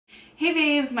Hey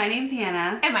babes, my name's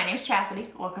Hannah. And my name's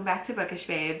Chasity. Welcome back to Bookish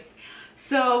Babes.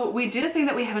 So we did a thing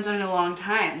that we haven't done in a long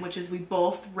time, which is we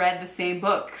both read the same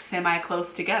book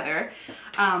semi-close together.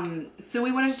 So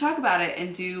we wanted to talk about it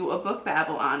and do a book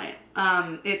babble on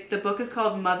it. The book is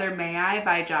called Mother May I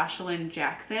by Joshilyn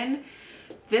Jackson.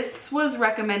 This was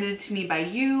recommended to me by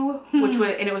you, and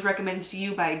it was recommended to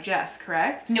you by Jess,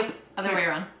 correct? Nope, other way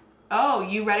around. Oh,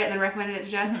 you read it and then recommended it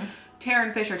to Jess?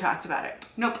 Taryn Fisher talked about it.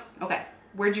 Nope. Okay,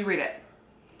 where'd you read it?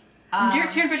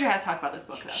 Taryn Fisher has talked about this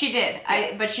book though. She did,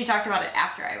 yeah. But she talked about it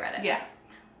after I read it. Yeah.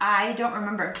 I don't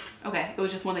remember. Okay, it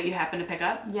was just one that you happened to pick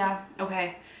up? Yeah.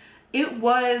 Okay. It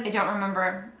was... I don't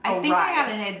remember. I think I got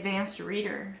an advanced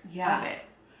reader of it.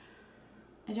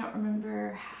 I don't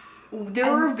remember.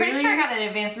 I'm pretty sure I got an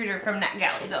advanced reader from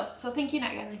NetGalley though. So thank you,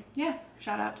 NetGalley. Yeah,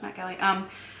 shout out to NetGalley.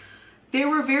 There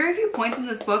were very few points in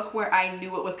this book where I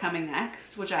knew what was coming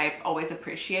next, which I always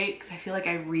appreciate because I feel like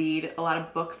I read a lot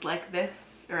of books like this,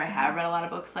 or I have read a lot of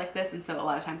books like this, and so a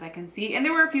lot of times I can see. And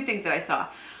there were a few things that I saw.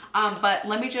 But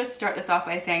let me just start this off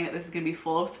by saying that this is going to be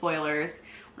full of spoilers.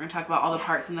 We're going to talk about all the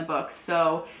parts in the book.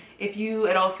 So if you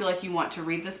at all feel like you want to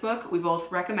read this book, we both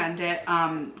recommend it.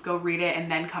 Go read it and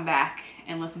then come back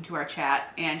and listen to our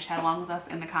chat and chat along with us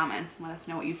in the comments and let us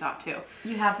know what you thought too.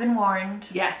 You have been warned.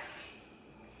 Yes.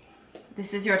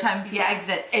 This is your time to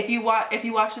exit. If you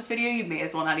watch this video, you may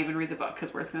as well not even read the book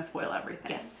because we're just going to spoil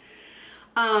everything. Yes.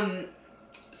 So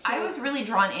I was really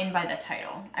drawn in by the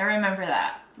title. I remember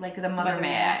that. Like the Mother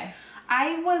May I.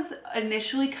 I was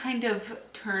initially kind of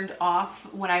turned off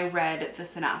when I read the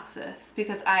synopsis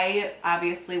because I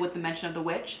obviously, with the mention of the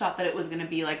witch, thought that it was going to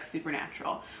be like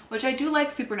supernatural, which I do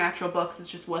like supernatural books. It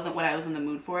just wasn't what I was in the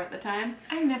mood for at the time.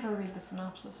 I never read the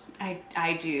synopsis.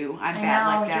 I do. I'm bad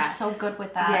like that. You're so good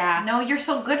with that. Yeah. No, you're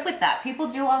so good with that. People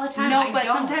do all the time. No, but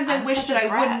sometimes I wish that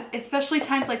I wouldn't, especially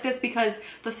times like this, because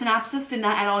the synopsis did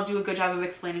not at all do a good job of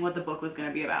explaining what the book was going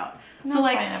to be about. No, so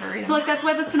like, I never read them. so like that's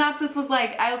why the synopsis was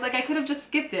like, I was like, I could have just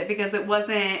skipped it because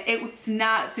it's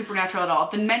not supernatural at all.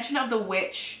 The mention of the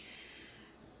witch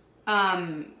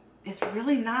is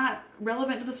really not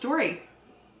relevant to the story.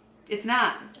 It's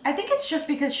not. I think it's just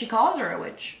because she calls her a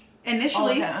witch.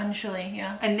 Initially,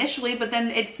 yeah. Initially, but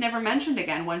then it's never mentioned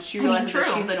again once she realizes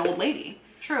that she's an old lady.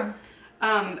 True.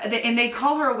 And they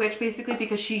call her a witch basically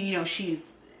because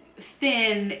she's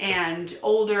thin and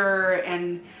older,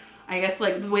 and I guess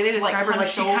like the way they describe her, like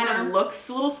she kind of looks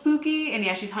a little spooky, and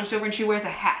yeah, she's hunched over and she wears a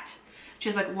hat. She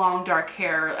has like long dark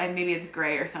hair, and maybe it's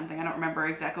gray or something. I don't remember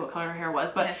exactly what color her hair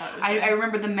was, but I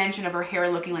remember the mention of her hair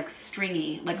looking like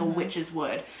stringy, like a witch's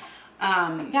would.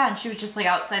 Yeah, and she was just like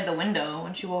outside the window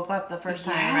when she woke up the first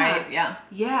time, right? Yeah.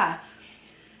 Yeah.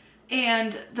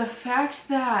 And the fact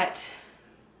that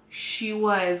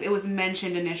it was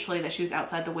mentioned initially that she was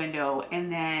outside the window,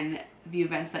 and then the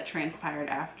events that transpired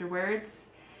afterwards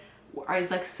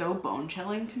is like so bone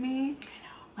chilling to me. I know.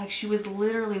 Like she was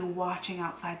literally watching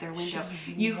outside their window.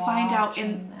 You find out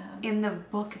in the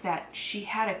book that she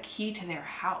had a key to their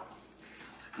house.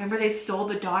 Remember, they stole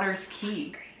the daughter's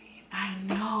key. I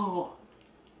know.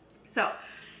 So,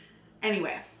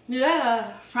 anyway.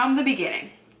 Yeah. From the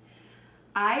beginning,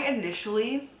 I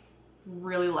initially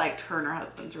really liked her and her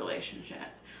husband's relationship.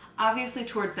 Obviously,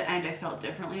 towards the end, I felt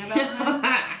differently about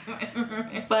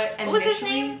him. But initially, what was his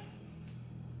name?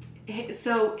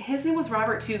 So, his name was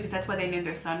Robert too, because that's why they named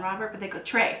their son Robert, but they call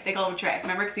him Trey.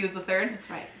 Remember, because he was the third? That's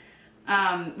right.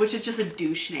 Which is just a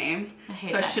douche name. I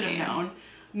hate so that I should have name. known.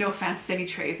 No offense to any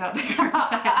Treys out there.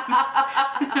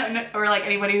 Or like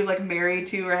anybody who's like married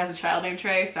to or has a child named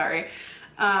Trey, sorry.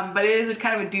 But it is a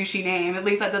kind of a douchey name. At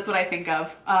least that's what I think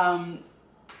of.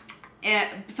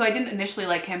 And so I didn't initially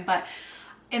like him,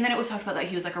 and then it was talked about that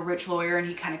he was like a rich lawyer and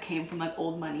he kind of came from like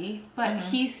old money, but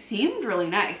he seemed really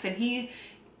nice, and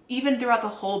even throughout the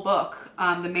whole book,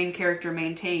 the main character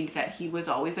maintained that he was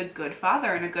always a good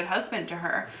father and a good husband to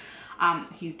her.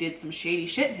 He did some shady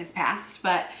shit in his past,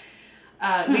 but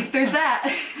at least there's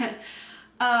that.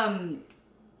 And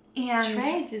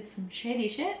Trey did some shady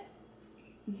shit?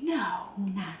 No.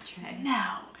 Not Trey.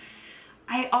 No.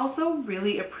 I also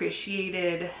really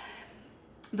appreciated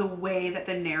the way that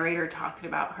the narrator talked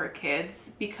about her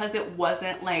kids, because it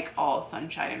wasn't like all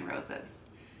sunshine and roses,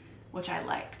 which I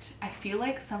liked. I feel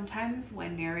like sometimes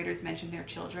when narrators mention their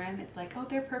children, it's like, oh,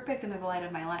 they're perfect and they're the light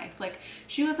of my life. Like,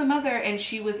 she was a mother and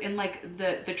she was in like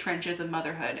the trenches of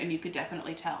motherhood, and you could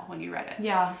definitely tell when you read it.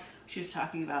 Yeah. She was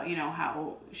talking about,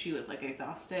 how she was like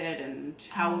exhausted and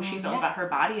how she felt about her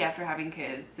body after having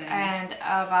kids, and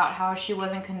about how she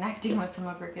wasn't connecting with some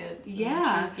of her kids.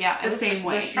 Yeah. The same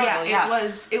way. Yeah,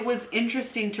 it was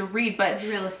interesting to read, but it was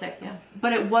realistic. Yeah.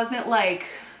 But it wasn't like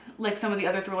like some of the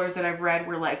other thrillers that I've read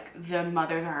where like the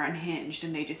mothers are unhinged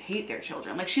and they just hate their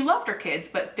children. Like she loved her kids,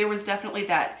 but there was definitely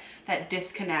that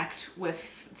disconnect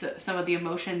with some of the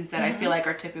emotions that I feel like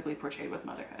are typically portrayed with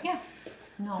motherhood. Yeah.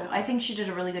 No, so, I think she did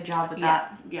a really good job with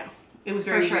that. Yes. It was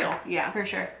very real. Yeah. For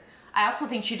sure. I also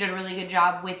think she did a really good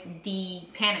job with the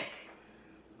panic.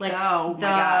 Like oh my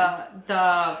God.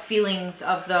 The feelings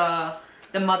of the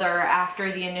mother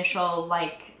after the initial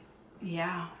like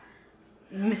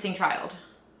missing child.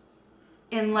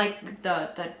 And like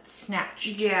the snatch.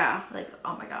 Yeah. Like,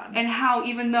 oh my God. And how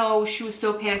even though she was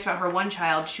so panicked about her one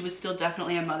child, she was still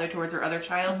definitely a mother towards her other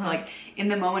child. So like in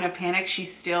the moment of panic, she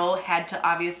still had to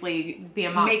obviously be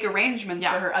a mom. Make arrangements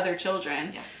for her other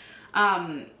children. Yeah.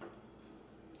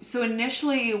 So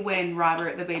initially when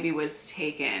Robert the baby was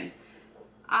taken,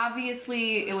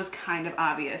 obviously it was kind of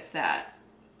obvious that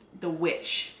the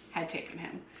witch had taken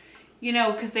him. You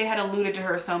know, because they had alluded to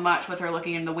her so much with her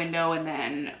looking in the window and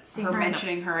then her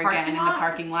mentioning her again in the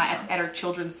parking lot at her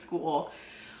children's school.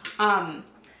 What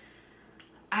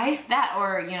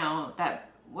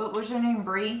was her name?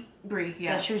 Bree? Bree,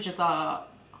 yeah. That she was just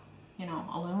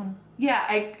alone.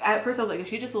 Yeah, at first I was like, is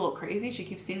she just a little crazy? She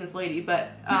keeps seeing this lady, but,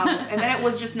 and then it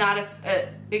was just not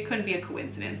it couldn't be a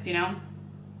coincidence, you know?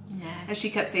 Yeah. And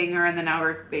she kept seeing her and then now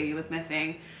her baby was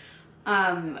missing.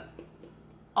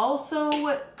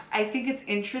 Also, I think it's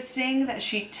interesting that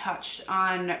she touched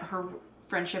on her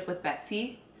friendship with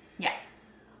Betsy. Yeah.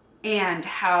 And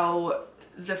how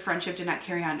the friendship did not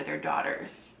carry on to their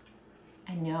daughters.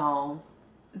 I know.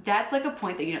 That's like a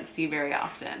point that you don't see very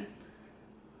often.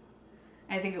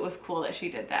 I think it was cool that she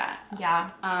did that. Yeah.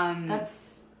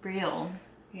 That's real.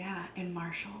 Yeah, and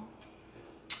Marshall.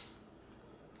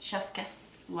 Chef's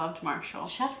kiss. Loved Marshall.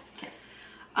 Chef's kiss.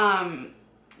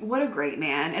 What a great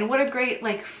man, and what a great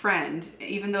like friend,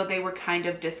 even though they were kind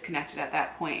of disconnected at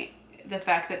that point. The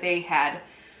fact that they had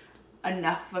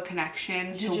enough of a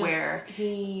connection where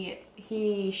he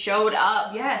showed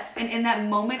up. Yes, and in that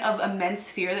moment of immense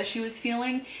fear that she was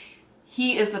feeling,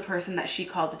 he is the person that she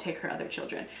called to take her other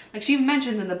children. Like she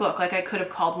mentions in the book, like I could have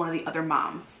called one of the other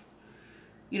moms.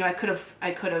 You know, I could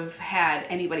have had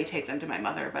anybody take them to my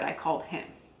mother, but I called him.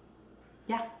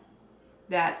 Yeah.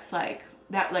 That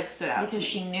stood out because to me.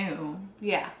 She knew.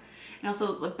 Yeah. And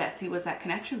also Betsy was that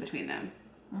connection between them,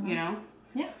 you know?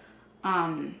 Yeah.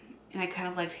 And I kind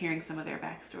of liked hearing some of their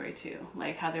backstory too.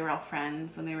 Like how they were all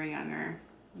friends when they were younger.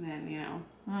 And then, you know,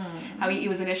 how he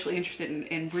was initially interested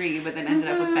in Bree, but then ended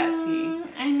up with Betsy.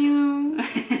 I knew.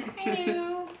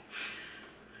 I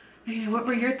knew. What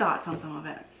were your thoughts on some of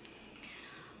it?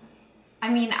 I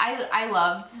mean, I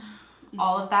loved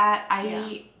all of that.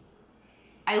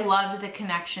 I loved the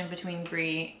connection between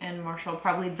Bree and Marshall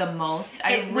probably the most.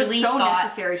 It was so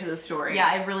necessary to the story. Yeah,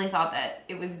 I really thought that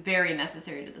it was very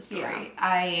necessary to the story. Yeah.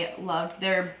 I loved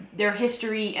their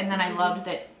history, and then I loved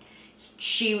that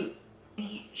she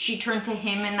turned to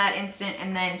him in that instant,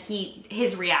 and then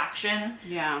his reaction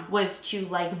was to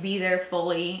like be there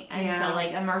fully and to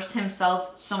like immerse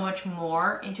himself so much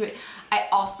more into it. I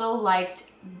also liked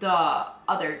the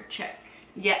other chick.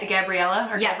 Yeah, Gabriella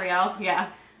or Gabrielle. Yeah.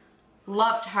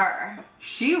 Loved her.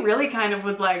 She really kind of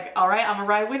was like, all right, I'm gonna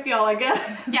ride with y'all, I guess.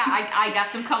 Yeah, I guess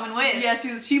I'm coming with.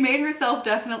 Yeah, she made herself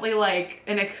definitely like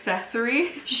an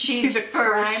accessory to the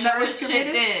crime that was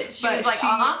committed. Did. She was like,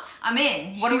 I'm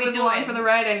in. What are we doing? She was along for the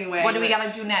ride anyway. What do we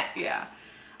gotta do next? Yeah.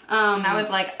 And I was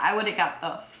like, I would have got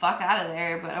the fuck out of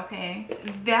there, but okay.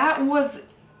 That was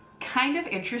kind of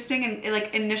interesting and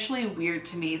like initially weird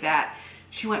to me that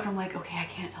she went from like, okay, I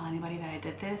can't tell anybody that I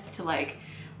did this, to like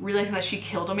realizing that she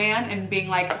killed a man and being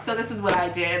like, so this is what I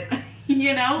did.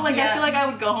 You know, like I feel like I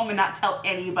would go home and not tell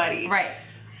anybody. Right.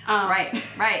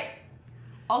 Right.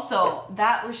 Also,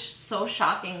 that was so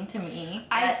shocking to me.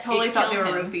 I totally thought they were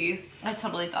roofies. I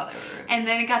totally thought they were roofies. And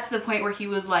then it got to the point where he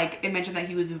was like, it mentioned that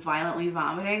he was violently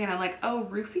vomiting, and I'm like, oh,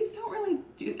 roofies don't really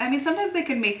do. I mean, sometimes they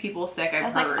can make people sick. I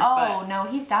was heard, like, oh no,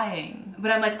 he's dying.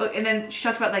 But I'm like, oh, and then she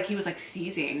talked about like he was like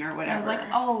seizing or whatever. I was like,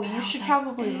 oh, you should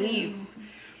probably leave.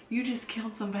 You just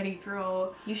killed somebody,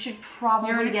 girl. You should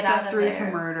probably get out of there. You're an accessory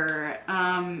to murder.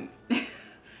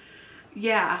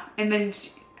 Yeah, and then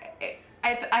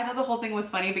I thought the whole thing was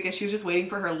funny because she was just waiting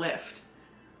for her lift.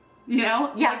 You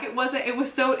know? Yeah. Like it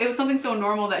was something so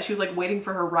normal that she was like waiting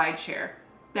for her ride share.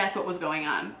 That's what was going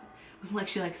on. It wasn't like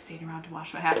she like stayed around to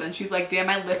watch what happened. She's like, damn,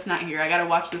 my lift's not here. I gotta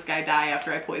watch this guy die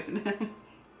after I poisoned him.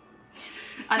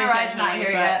 My ride's not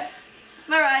here yet.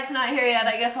 My ride's not here yet.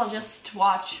 I guess I'll just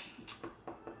watch.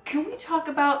 Can we talk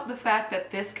about the fact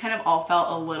that this kind of all felt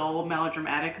a little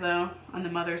melodramatic though, on the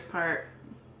mother's part?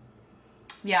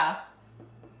 Yeah.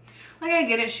 Like I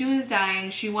get it, she was dying,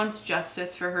 she wants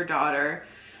justice for her daughter,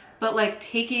 But like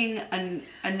taking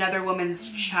another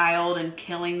woman's child and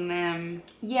killing them.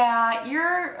 Yeah,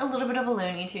 you're a little bit of a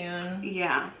Looney Tune.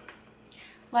 Yeah.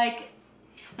 Like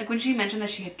when she mentioned that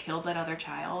she had killed that other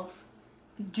child.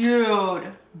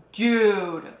 Dude.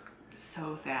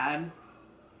 So sad.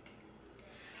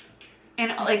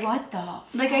 And like, what the fuck?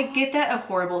 Like, I get that a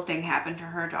horrible thing happened to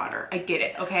her daughter. I get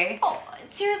it, okay? Oh,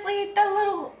 seriously, that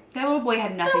little boy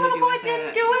had nothing to do with it. The little boy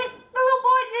didn't do it. The little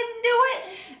boy didn't do it.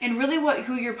 And really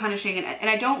who you're punishing, and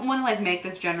I don't want to like make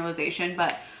this generalization,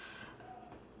 but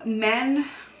men,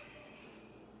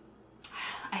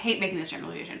 I hate making this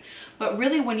generalization, but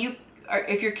really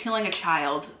if you're killing a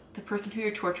child, the person who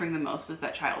you're torturing the most is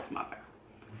that child's mother.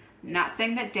 Not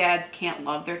saying that dads can't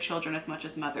love their children as much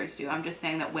as mothers do. I'm just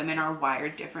saying that women are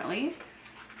wired differently.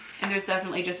 And there's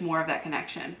definitely just more of that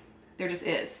connection. There just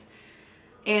is.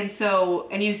 And so,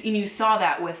 and you saw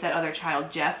that with that other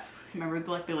child, Jeff. Remember,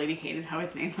 like, the lady hated how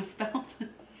his name was spelled.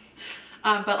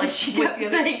 But like she with kept the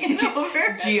other saying it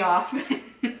over. Geoff.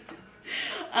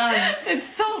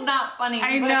 It's so not funny.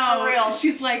 I but know. For real.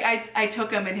 She's like, I took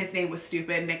him and his name was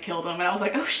stupid and it killed him. And I was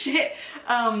like, oh shit.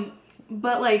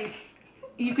 But like,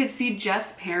 you could see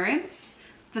Jeff's parents.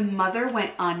 The mother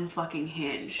went unfucking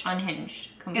hinged.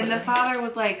 Unhinged. Completely. And the father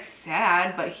was like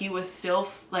sad, but he was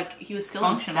still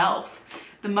himself.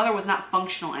 The mother was not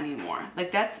functional anymore.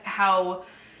 Like that's how,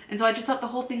 and so I just thought the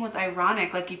whole thing was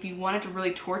ironic. Like if you wanted to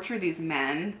really torture these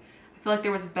men, I feel like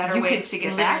there was better ways to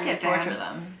get back at them. Torture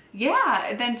them.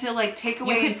 Yeah, than to like take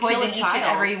away and poison kill a child. each and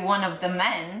every one of the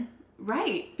men.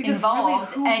 Right. Because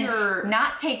involved really and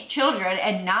not take children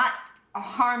and not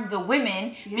harm the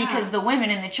women because the women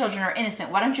and the children are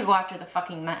innocent. Why don't you go after the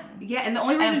fucking men? Yeah, and the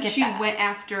only reason she went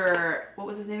after, what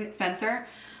was his name, Spencer,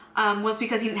 was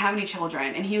because he didn't have any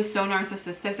children, and he was so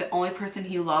narcissistic. The only person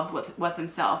he loved was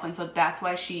himself, and so that's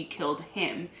why she killed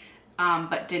him,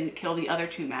 but didn't kill the other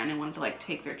two men and wanted to like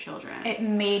take their children. It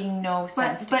made no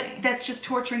sense. But that's just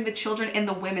torturing the children and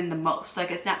the women the most.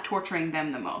 Like it's not torturing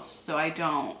them the most. So I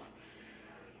don't.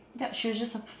 Yeah, she was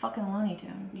just a fucking Looney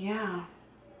Tune. Yeah.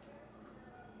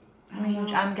 I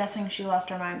mean, I'm guessing she lost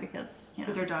her mind because,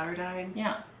 because her daughter died.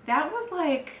 Yeah. That was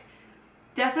like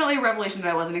definitely a revelation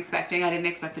that I wasn't expecting. I didn't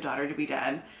expect the daughter to be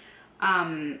dead.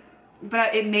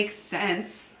 But it makes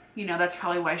sense. You know, that's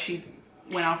probably why she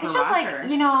went off her rocker. It's just like,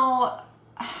 you know,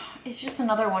 it's just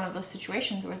another one of those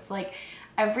situations where it's like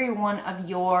every one of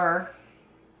your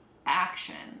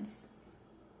actions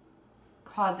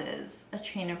causes a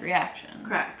chain of reaction.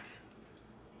 Correct.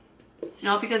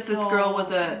 Not because this girl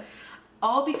was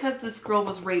all because this girl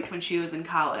was raped when she was in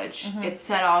college. It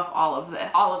set off all of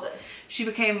this. She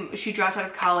dropped out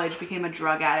of college, became a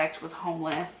drug addict, was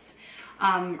homeless.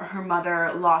 Her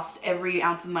mother lost every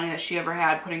ounce of money that she ever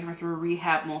had, putting her through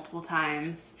rehab multiple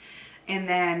times. And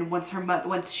then once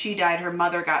she died, her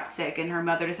mother got sick, and her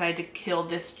mother decided to kill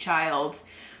this child,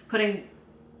 putting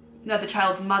the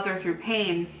child's mother through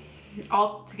pain,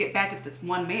 all to get back at this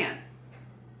one man.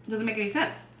 It doesn't make any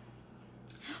sense.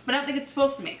 But I don't think it's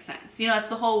supposed to make sense. You know, that's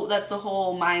the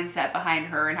whole mindset behind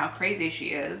her and how crazy she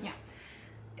is.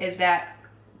 Yeah. Is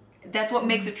that's what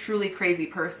makes a truly crazy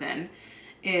person,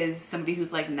 is somebody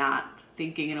who's like not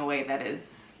thinking in a way that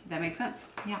makes sense.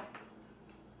 Yeah.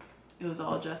 It was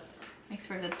all just makes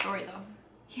for a good story though.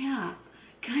 Yeah.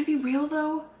 Can I be real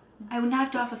though? I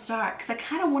knocked off a star because I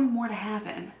kind of wanted more to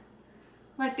happen.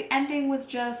 Like the ending was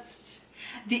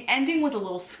a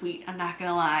little sweet. I'm not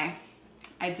gonna lie.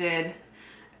 I did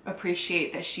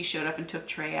appreciate that she showed up and took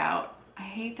Trey out. I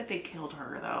hate that they killed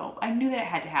her though. I knew that it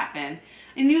had to happen.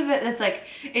 I knew that it's like,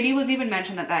 and he was even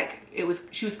mentioned that like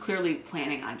she was clearly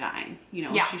planning on dying, you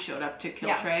know, when she showed up to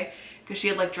kill Trey, because she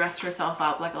had like dressed herself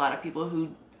up like a lot of people who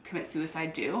commit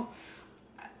suicide do.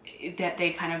 That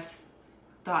they kind of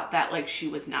thought that like she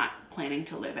was not planning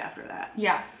to live after that.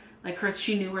 Yeah. Like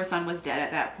she knew her son was dead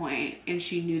at that point, and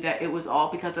she knew that it was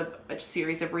all because of a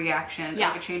series of reactions,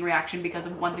 like a chain reaction because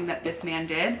of one thing that this man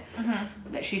did.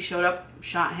 That she showed up,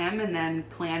 shot him, and then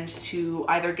planned to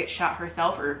either get shot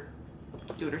herself or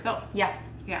do it herself. Yeah.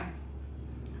 Yeah.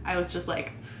 I was just like,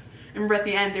 I remember at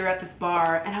the end they were at this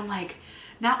bar, and I'm like,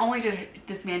 not only did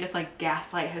this man just like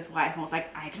gaslight his wife and was like,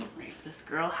 I didn't rape this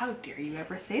girl, how dare you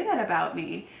ever say that about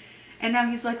me? And now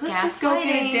he's like, let's just go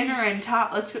get a dinner and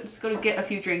talk. Let's just go to get a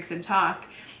few drinks and talk.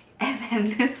 And then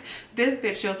this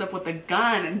bitch shows up with a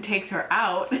gun and takes her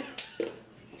out.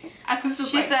 I was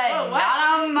just she said, oh,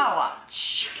 not on my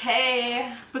watch.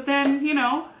 Okay. But then, you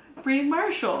know, bring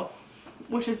Marshall,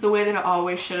 which is the way that it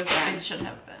always should have been. It should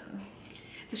have been.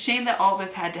 It's a shame that all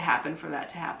this had to happen for that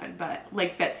to happen. But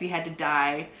like Betsy had to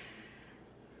die,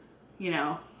 you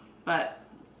know. But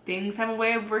things have a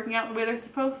way of working out the way they're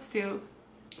supposed to.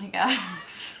 I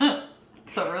guess.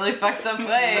 It's a really fucked up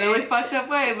way. Really fucked up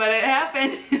way, but it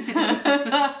happened.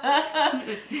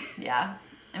 Yeah.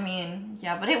 I mean,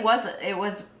 yeah, but it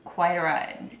was quite a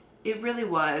ride. It really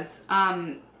was.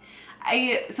 So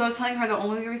I was telling her the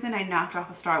only reason I knocked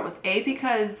off a star was A,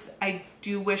 because I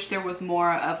do wish there was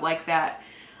more of like that.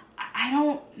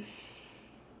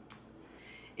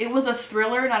 It was a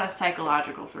thriller, not a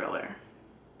psychological thriller.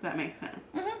 If that makes sense.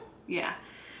 Mm-hmm. Yeah.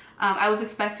 I was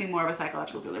expecting more of a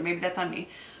psychological thriller. Maybe that's on me.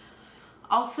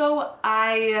 Also,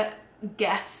 I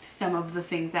guessed some of the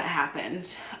things that happened.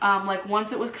 Like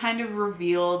once it was kind of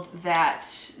revealed that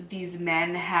these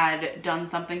men had done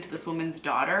something to this woman's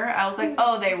daughter, I was like,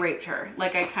 oh, they raped her.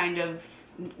 Like I kind of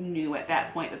knew at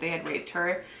that point that they had raped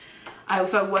her.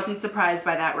 So I wasn't surprised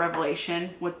by that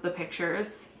revelation with the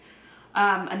pictures.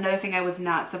 Another thing I was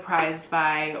not surprised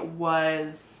by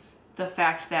was the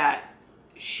fact that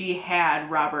she had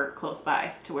Robert close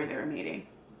by to where they were meeting,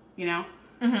 you know?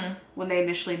 Mm-hmm. When they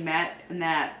initially met in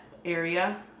that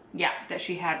area, yeah, that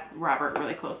she had Robert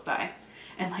really close by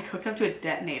and like hooked up to a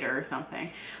detonator or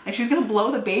something. Like she was gonna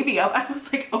blow the baby up. I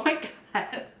was like, oh my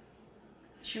God.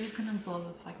 She was gonna blow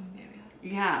the fucking baby up.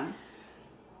 Yeah.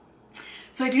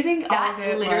 So I do think that all of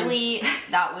it literally,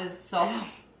 that was so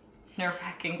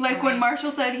nerve-wracking. Like when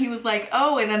Marshall said, he was like,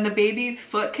 oh, and then the baby's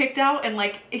foot kicked out and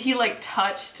like he like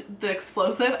touched the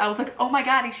explosive. I was like, oh my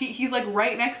God, he's like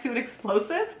right next to an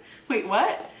explosive? Wait,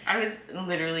 what? I was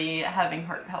literally having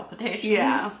heart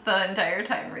palpitations the entire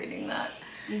time reading that.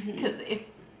 Because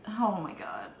oh my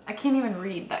God, I can't even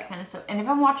read that kind of stuff. And if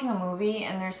I'm watching a movie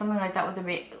and there's something like that with the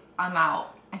baby, I'm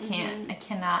out. I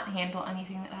cannot handle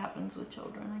anything that happens with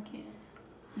children. I can't.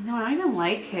 No, I don't even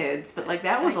like kids, but like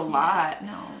that was a lot.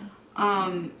 No.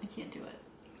 I can't do it.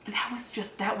 And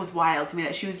that was wild to me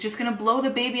that she was just gonna blow the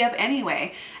baby up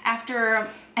anyway. And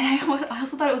I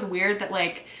also thought it was weird that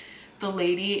like the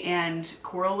lady and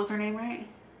Coral was her name, right?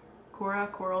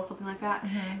 Coral, something like that.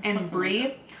 And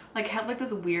Bree like had like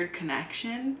this weird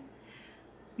connection.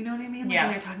 You know what I mean? Like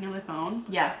when they're talking on the phone.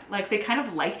 Yeah. Like they kind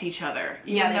of liked each other.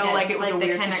 Even though like it was a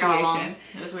weird situation.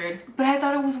 It was weird. But I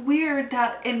thought it was weird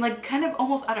that, and like kind of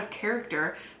almost out of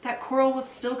character, that Coral was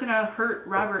still gonna hurt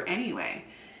Robert anyway.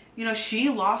 You know, she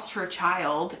lost her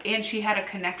child and she had a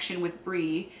connection with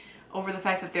Bree over the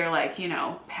fact that their like, you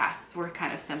know, pasts were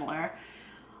kind of similar.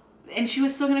 And she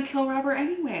was still gonna kill Robert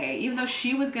anyway, even though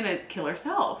she was gonna kill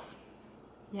herself.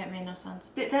 Yeah, it made no sense.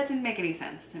 That didn't make any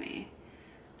sense to me.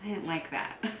 I didn't like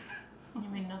that.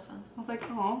 It made no sense. I was like,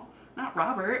 oh, not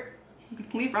Robert.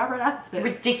 Leave Robert out of this.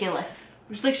 Ridiculous.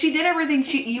 Like she did everything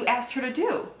you asked her to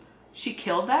do. She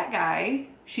killed that guy.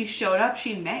 She showed up.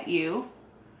 She met you.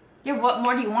 Yeah, what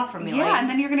more do you want from me? Yeah, like, and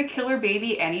then you're gonna kill her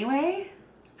baby anyway?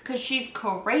 It's because she's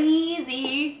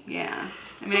crazy. Yeah.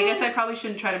 I mean, I guess I probably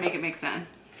shouldn't try to make it make sense.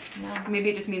 No.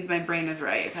 Maybe it just means my brain is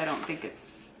right. If I don't think it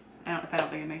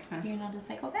makes sense. You're not a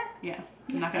psychopath? Yeah.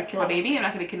 I'm not gonna kill a baby. I'm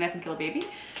not gonna kidnap and kill a baby.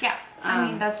 Yeah. I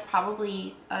mean, that's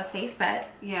probably a safe bet.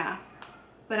 Yeah.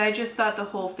 But I just thought the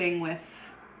whole thing with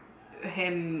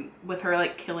her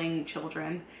like killing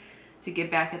children to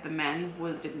get back at the men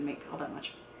didn't make all that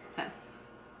much sense.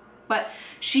 But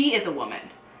she is a woman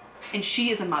and she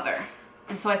is a mother.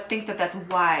 And so I think that that's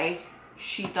why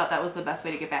she thought that was the best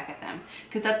way to get back at them.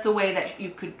 Because that's the way that you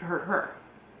could hurt her.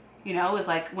 You know, is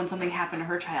like when something happened to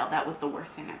her child, that was the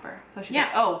worst thing ever. So she's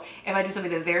like, oh, if I do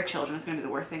something to their children, it's going to be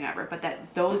the worst thing ever. But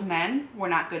that those men were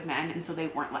not good men, and so they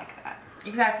weren't like that.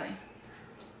 Exactly.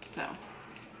 So,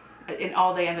 and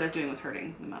all they ended up doing was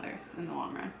hurting the mothers in the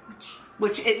long run.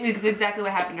 Which is exactly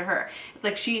what happened to her. It's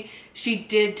like she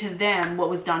did to them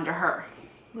what was done to her.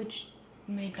 Which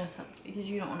made no sense because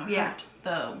you don't want to hurt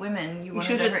the women. You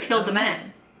should have just killed the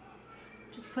men.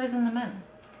 Just poison the men.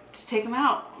 Just take them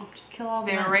out. Just kill all the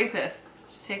men. men. They were rapists.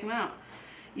 Just take them out.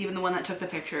 Even the one that took the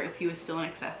pictures, he was still an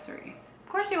accessory. Of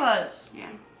course he was. Yeah.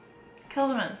 Kill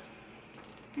the men.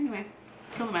 Anyway,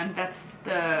 kill the men. That's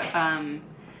the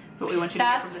what we want you to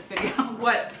get from this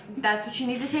video. That's what you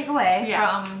need to take away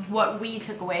from what we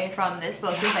took away from this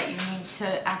book is that you need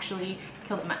to actually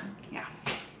kill the men. Yeah.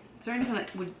 Is there anything that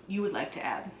you would like to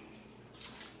add?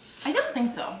 I don't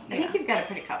think so. I think you've got it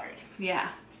pretty covered. Yeah.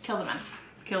 Kill the men.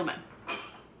 Kill the men.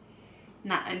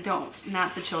 Not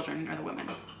the children or the women.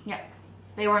 Yeah.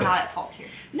 They were not at fault here.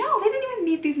 No, they didn't even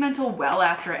meet these men till well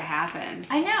after it happened.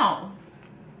 I know.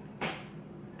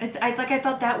 I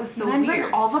thought that was so weird.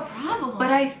 Bring all the problems.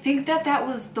 But I think that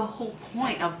was the whole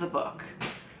point of the book.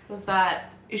 Was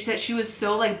that she was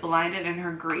so like blinded in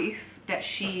her grief that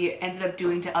she ended up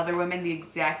doing to other women the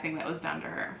exact thing that was done to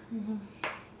her.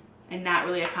 And not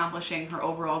really accomplishing her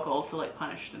overall goal to like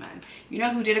punish the men. You know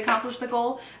who did accomplish the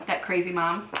goal? That crazy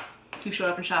mom who showed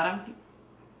up and shot him.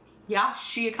 Yeah.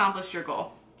 She accomplished your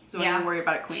goal. So Yeah. don't worry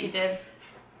about it, queen. She did.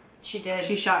 She did.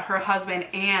 She shot her husband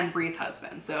and Bree's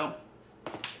husband, so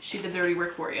she did the dirty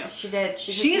work for you. She did.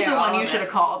 She's the one you should have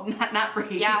called, not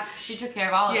Bree. Yeah, she took care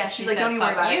of all of it. Yeah, she's she like, said, don't even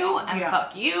worry about you, it. and Yeah.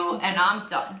 fuck you, and I'm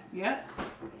done. Yeah.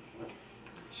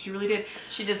 She really did.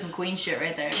 She did some queen shit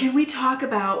right there. Can we talk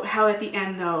about how at the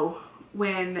end, though,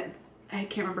 when, I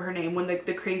can't remember her name, when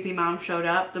the crazy mom showed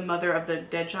up, the mother of the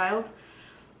dead child,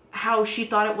 how she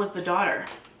thought it was the daughter.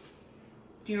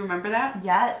 Do you remember that?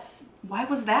 Yes. Why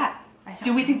was that?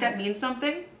 Do we think that means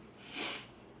something?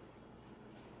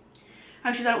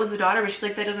 How she thought it was the daughter, but she's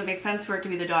like, that doesn't make sense for it to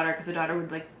be the daughter, because the daughter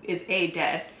would, like, is A,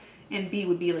 dead, and B,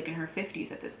 would be, like, in her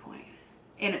 50s at this point.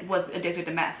 And it was addicted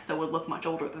to meth, so would look much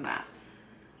older than that.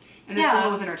 And this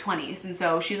woman was in her 20s, and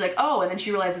so she's like, oh, and then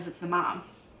she realizes it's the mom.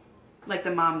 Like,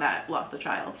 the mom that lost the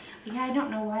child. Yeah, I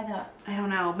don't know why that. I don't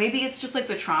know. Maybe it's just, like,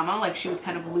 the trauma, like, she was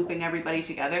kind of looping everybody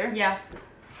together. Yeah.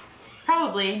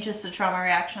 Probably just a trauma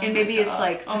reaction. And maybe it's,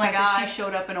 like, oh my god, she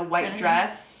showed up in a white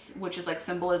dress, which is, like,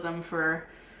 symbolism for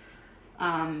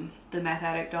the meth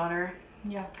addict daughter.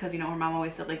 Yeah. Because, you know, her mom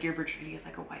always said, like, your virginity is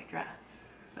like a white dress.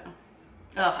 So,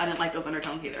 ugh, I didn't like those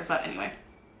undertones either, but anyway.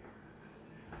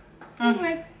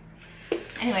 Anyway,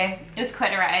 it was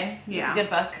quite a ride. Yeah. It's a good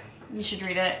book. You should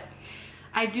read it.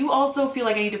 I do also feel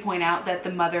like I need to point out that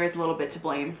the mother is a little bit to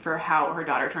blame for how her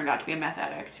daughter turned out to be a meth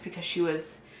addict, because she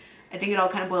was, I think it all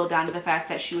kind of boiled down to the fact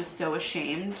that she was so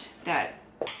ashamed that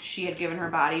she had given her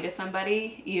body to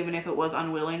somebody, even if it was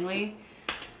unwillingly,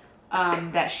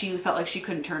 that she felt like she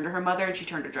couldn't turn to her mother, and she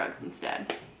turned to drugs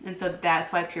instead. And so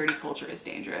that's why purity culture is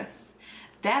dangerous.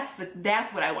 That's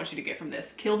what I want you to get from this.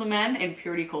 Kill the men, and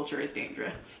purity culture is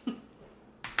dangerous.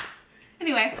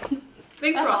 Anyway,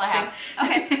 thanks for watching.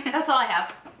 Okay, that's all I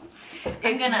have.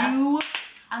 If you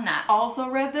on that also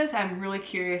read this, I'm really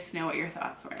curious to know what your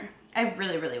thoughts were. I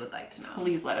really, really would like to know.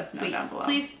 Please let us know down below.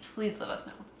 Please let us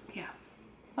know. Yeah.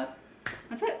 What?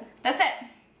 That's it. That's it.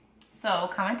 So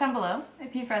comment down below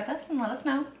if you've read this and let us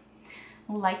know.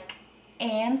 Like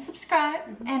and subscribe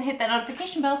and hit that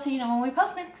notification bell so you know when we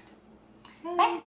post next. Bye.